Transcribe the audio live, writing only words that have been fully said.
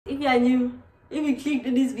If you are new, if you clicked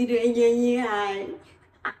on this video and you're new, hi.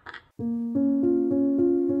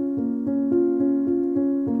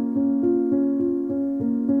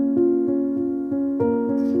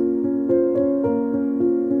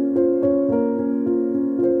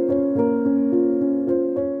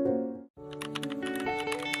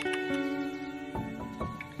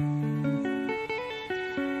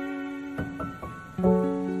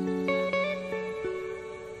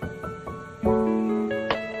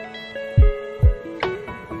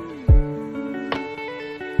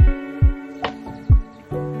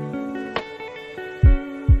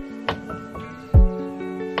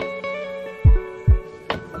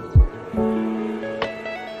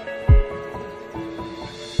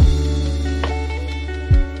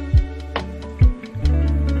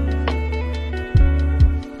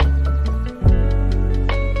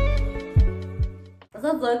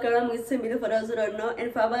 What's up, I'm uSthembile for those who don't know,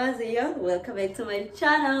 and for here, welcome back to my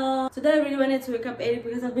channel. Today I really wanted to wake up early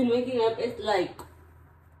because I've been waking up at like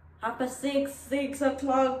 6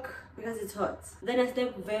 o'clock because it's hot. Then I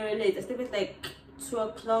slept very late. I slept at like 2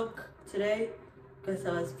 o'clock today because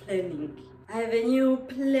I was planning. I have a new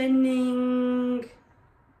planning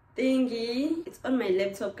thingy. It's on my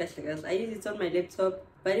laptop, guys. I use it on my laptop,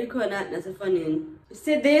 but you cannot as a phone in. You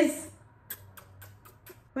see this?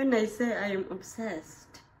 When I say I am obsessed.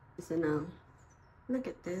 So now, look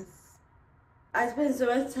at this. I spent so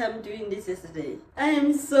much time doing this yesterday. I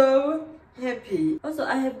am so happy. Also,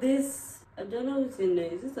 I have this, I don't know what's in there.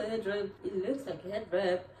 Is this a head wrap? It looks like a head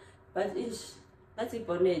wrap, but that's a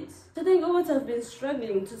bonnet. So I think what I've been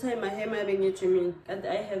struggling to tie my hair, my baby to me, and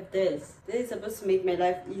I have this. This is supposed to make my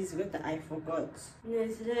life easy, but I forgot.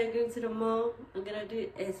 Today I'm going to the mall. I'm gonna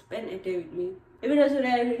spend a day with me. Even though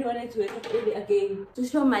today I really wanted to wake up early again to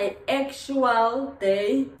show my actual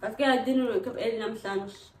day. I feel I didn't wake up early lunch.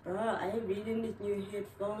 Bro, I really need new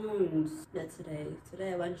headphones. Not today.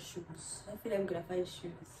 Today I want shoes. I feel I'm gonna find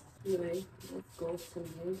shoes. Anyway, let's go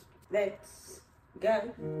somewhere. Let's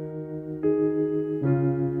go.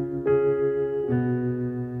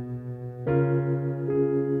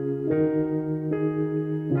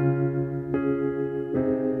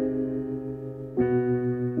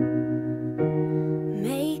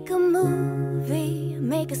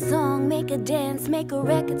 Make a song, make a dance, make a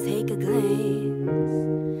record, take a glance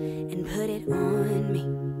and put it on me.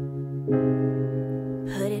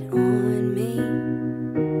 Put it on me.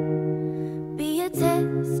 Be a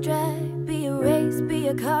test drive, be a race, be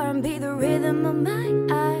a car, and be the rhythm of my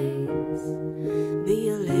eyes. Be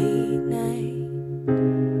a late night.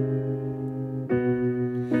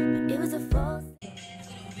 But it was a false.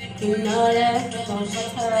 You know that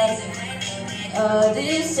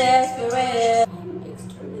this desperate.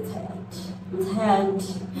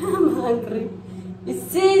 I'm hungry. You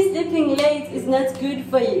see, sleeping late is not good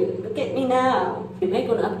for you. Look at me now. I'm going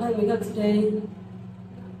to apply makeup today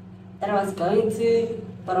that I was going to,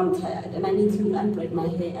 but I'm tired and I need to unbraid my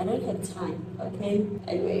hair. I don't have time, okay?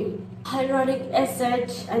 Anyway, hyaluronic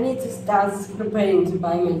acid. I need to start preparing to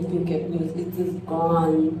buy my skincare because it is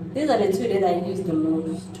gone. These are the 2 days I use the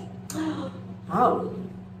most. How?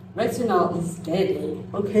 Retinol is deadly,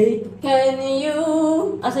 okay? Can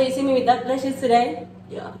you... Also, you see me with that lashes today?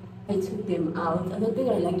 Yeah, I took them out. I don't think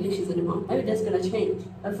I like lashes anymore. Maybe that's gonna change.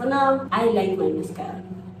 But for now, I like my mascara.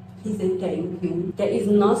 He said thank you. There is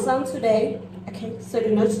no sun today, okay? So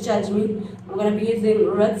do not judge me. I'm gonna be using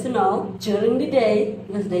retinol during the day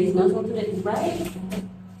because there is no sun today, right?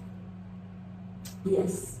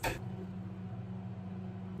 Yes.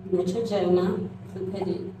 Neutrogena,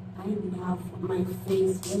 Flippity. I love my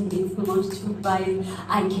face when it's moisturized.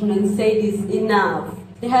 I cannot say this enough.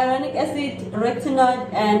 The hyaluronic acid,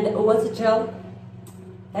 retinol, and water gel.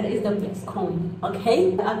 That is the best comb.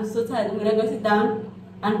 Okay? I'm so tired. I'm gonna go sit down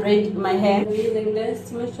and braid my hair. I'm using this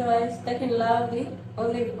to moisturize. Second Lovely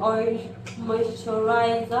olive oil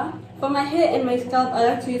moisturizer. For my hair and my scalp, I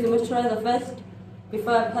like to use the moisturizer first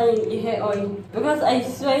before applying a hair oil. Because I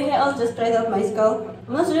swear hair oil just dries out my scalp.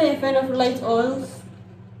 I'm not really a fan of light oils.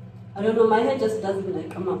 I don't know, my hair just doesn't like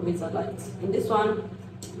come up with so light. And this one,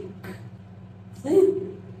 see?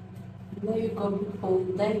 There you go, people.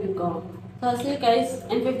 There you go. So I'll see you guys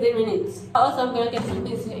in 15 minutes. Also, I'm gonna get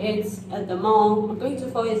something to eat at the mall. I'm going to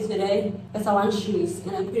Foy's today because I want shoes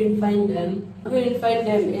and I couldn't find them. I couldn't find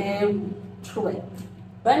them through.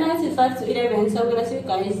 Right now it's 5 to 11, so I'm gonna see you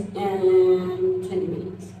guys in 20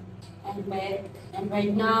 minutes. And back. And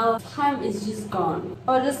right now, time is just gone.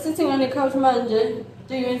 I was just sitting on the couch, manja.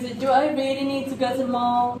 Do I really need to go to the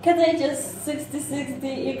mall? Can't I just 60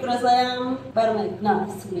 equals I am? But I'm like,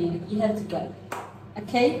 no, it's me. You have to go.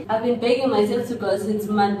 Okay? I've been begging myself to go since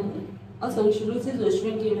Monday. Also,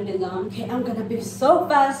 shrinking it down. Okay, I'm gonna be so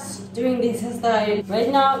fast doing this hairstyle. Right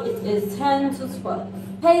now, it is 10 to 12.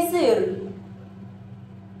 Hey Sir.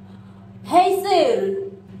 Hey Sir.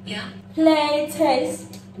 Yeah? Play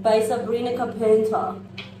Taste by Sabrina Carpenter.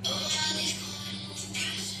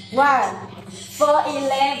 1,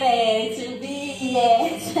 4:11 to be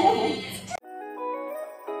yes.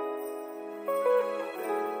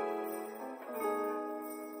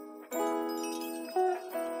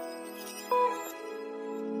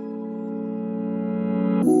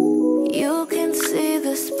 You can see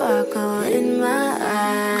the sparkle in my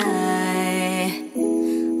eye.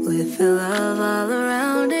 With the love all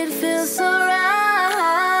around, it feels so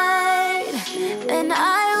right. And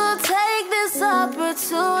I will take this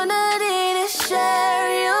opportunity to share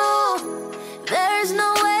you. There's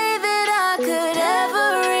no way that I could ever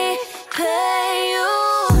repay you.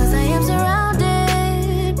 'Cause I am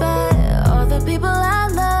surrounded by all the people I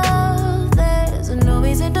love. There's no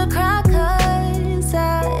reason to cry, 'cause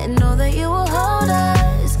I know that you will hold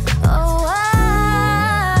us. Oh, I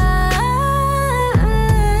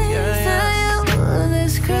feel you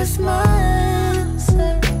this Christmas.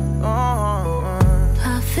 I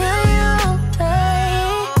feel you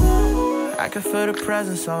day. I can feel the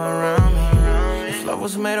presence all around me. If love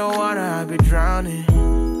was made of water, I'd be drowning.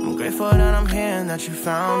 I'm grateful that I'm here and that you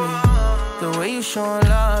found me. The way you showing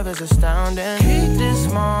love is astounding. Keep this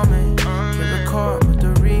moment, hit record with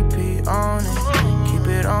the repeat on it. Keep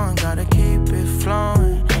it on, gotta keep it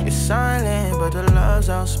flowing. It's silent, but the love's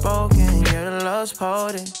outspoken. Yeah, the love's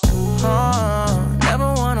potent. Oh,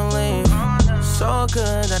 never wanna leave. So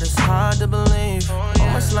good that it's hard to believe.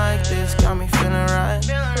 Moments like this got me feeling right.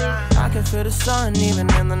 I can feel the sun even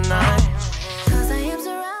in the night. 'Cause I am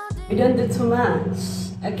surrounded. We don't do too much,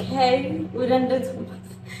 okay? We don't do too much.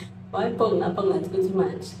 Why pong do too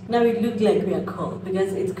much? Now we look like we are cold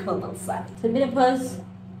because it's cold outside. So pause.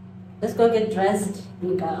 Let's go get dressed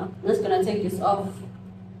and go. I'm just gonna take this off.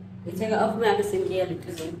 You take it off my missing gear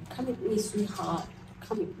because come with me, sweetheart.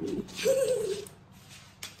 Come with me.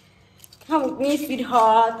 Come with me,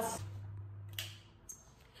 sweetheart.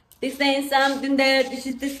 This ain't something that you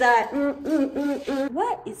should decide.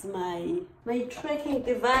 What is my tracking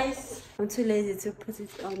device? I'm too lazy to put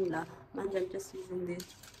it on now. Man, I'm just using this.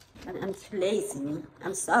 And I'm too lazy.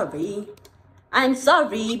 I'm sorry. I'm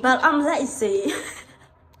sorry, but I'm lazy.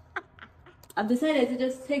 I've decided to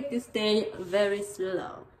just take this day very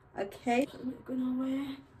slow. Okay? What am I gonna wear?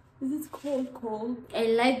 This is cold. I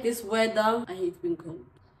like this weather. I hate being cold.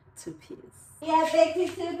 2-piece. Yeah, back to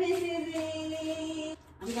 2-piece.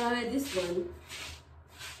 I'm gonna wear this one.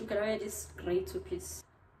 I'm gonna wear this gray 2-piece.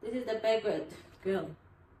 This is the backward girl.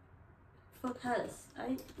 Focus.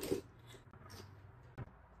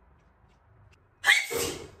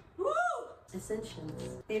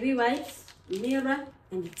 Essentials. Baby wipes, mirror,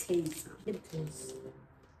 and taser. Lip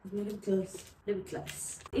gloss.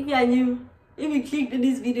 If you are new, if you clicked on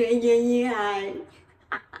this video and you're new, hi.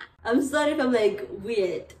 I'm sorry if I'm like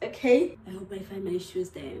weird, okay? I hope I find my shoes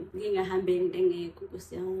there. Let's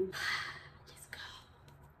go.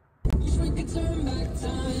 Wish we could turn back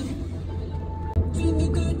time to the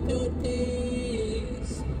good old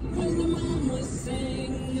days when the mom was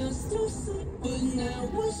saying us to sleep, but now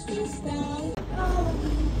we're stressed out.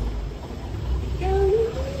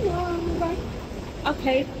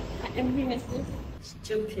 Okay, I am here.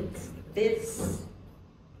 Stupid. This.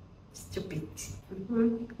 Stupid.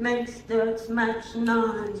 Makes that much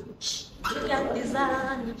noise. Look at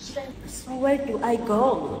design. So where do I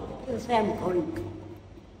go? That's where I'm going.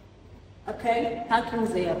 Okay, how can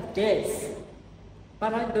they have this?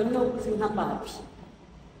 But I don't know what's in her bag.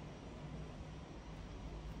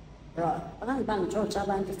 Bro,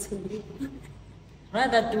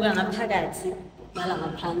 rather do an apagati.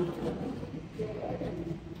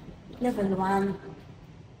 Level 1.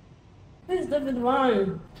 Where's level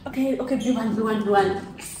 1? Okay, B1.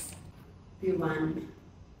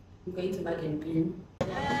 I'm going to back and bin.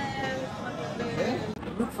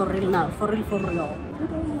 Look for real now, for real.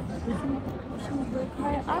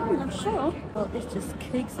 I'm not sure. Oh, it's just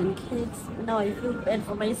cakes and cakes. Now I feel bad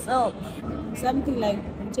for myself. Something like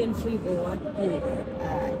 10 free or what? I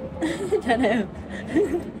don't know.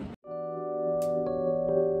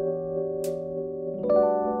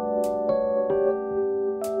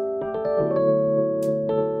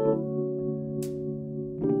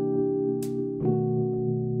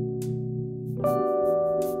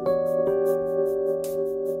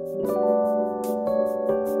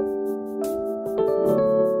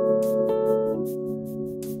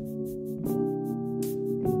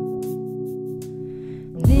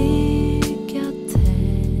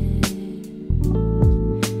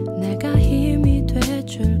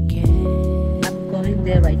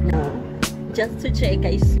 there right now just to check.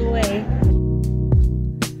 I swear.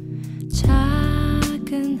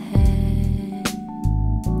 작은 해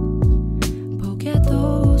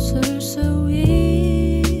보게도 웃을 수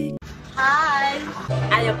있. Hi,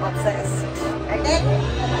 I am obsessed. Okay?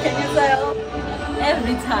 Can you tell?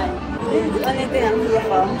 Every time. This is the only thing I'm here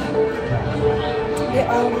for. The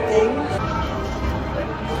only thing.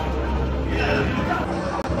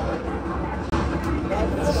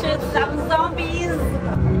 Let's shoot some zombies.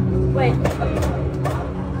 Wait.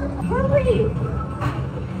 Hurry!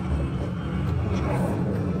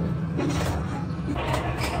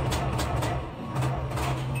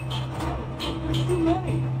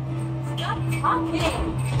 Stop talking!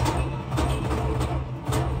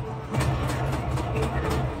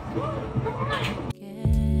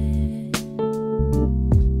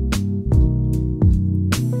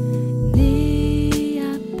 네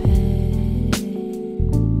앞에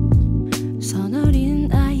서너린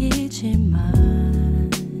아이지만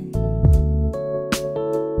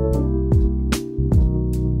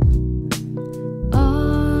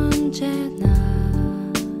언제나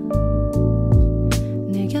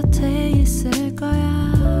내 곁에 있을 거야.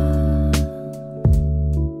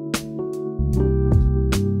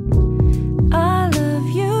 I love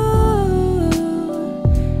you,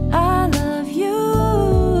 I love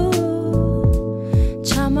you.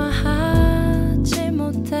 차마 하지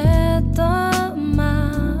못했던 말.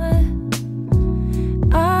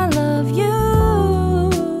 I love you,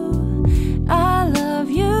 I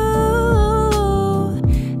love you.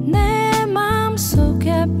 내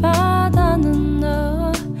맘속에 바다는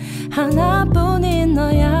너 하나뿐인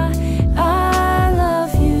너야. I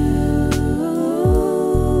love you,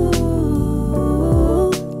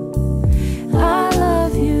 I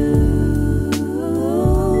love you,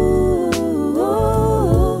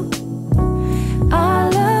 I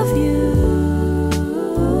love you.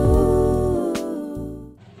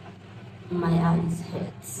 My eyes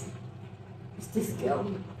hurts. It's this girl.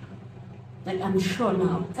 Like, I'm sure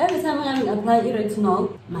now. Every time I'm applying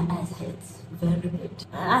retinol, my eyes hurts very bad.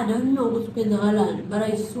 I don't know what's going on, but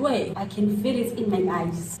I swear I can feel it in my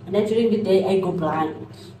eyes. And then during the day, I go blind.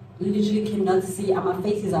 Literally cannot see, and my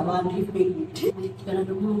face is around if me. I'm gonna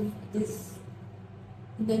remove this.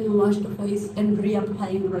 And then you wash the face and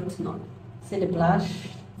reapplying retinol. See the blush?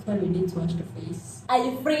 So we need to wash the face. Are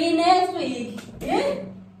you free next week? Yeah?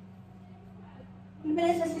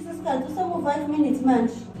 So 5 minutes, man.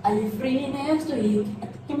 Are you free next week?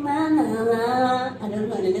 I don't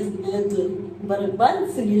know, let's do. But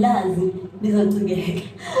once you listen to.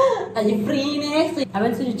 Are you free next week? I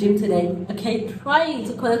went to the gym today, okay, trying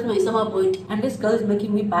to collect my summer board, and this girl is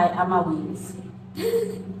making me buy Ama wings.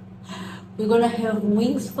 We're gonna have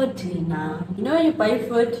wings for dinner. You know when you buy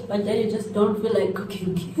food, but then you just don't feel like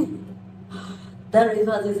cooking? That is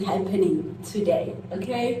what is happening today,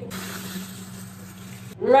 okay?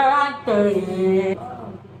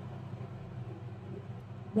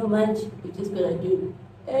 No much, we're just gonna do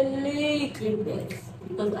a little bit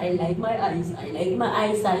because I like my eyes, I like my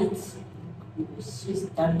eyesight. It's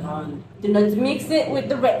just done. Do not mix it with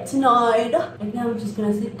the retinoid. And now I'm just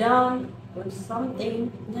gonna sit down with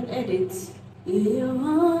something and then edit. You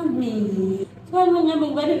want me? What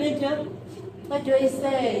do I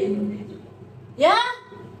say? Yeah?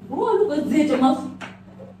 Who was it?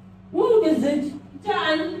 Who was it?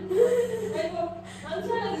 John, I'm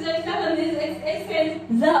trying to tell this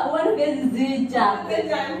that one gets the John.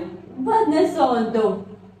 But that's all though.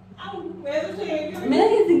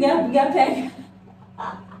 Make it get back.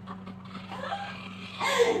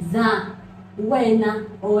 Za, when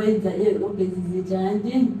always the ear opens the giant.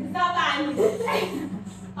 It's not bad.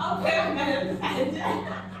 Okay, I'm gonna find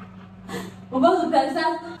وبرضه بتاع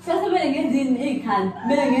ساعة ما نجدي نيكان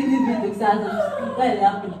ما نجدي بيتك ساعة لا لا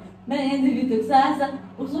ما نجدي بيتك ساعة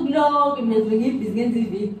وصوب لوك من الفجيب بس جنزي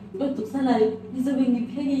بي قلت سنة يسوي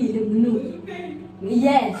بيجي لمنو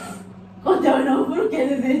yes قلت أنا أقول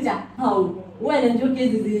كذا زيجا هاو وين جو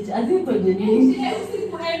كذا زيجا أزيد كذا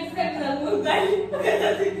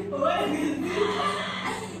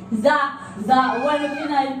za wala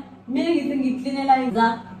kina mimi ngi clean line za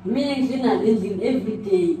mimi clean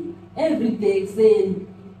every day saying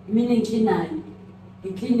mimi clean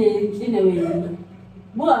way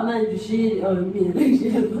bo amanju shi or mimi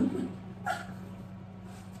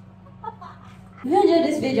if you enjoyed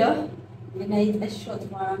this video, we made a short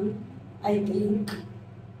one. I think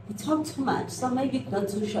we talked too much, so maybe it's not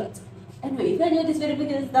too short. Anyway, if you enjoyed this video,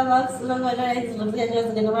 please subscribe to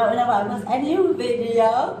a new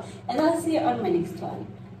video, and I'll see you on my next one.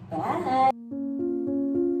 Bye.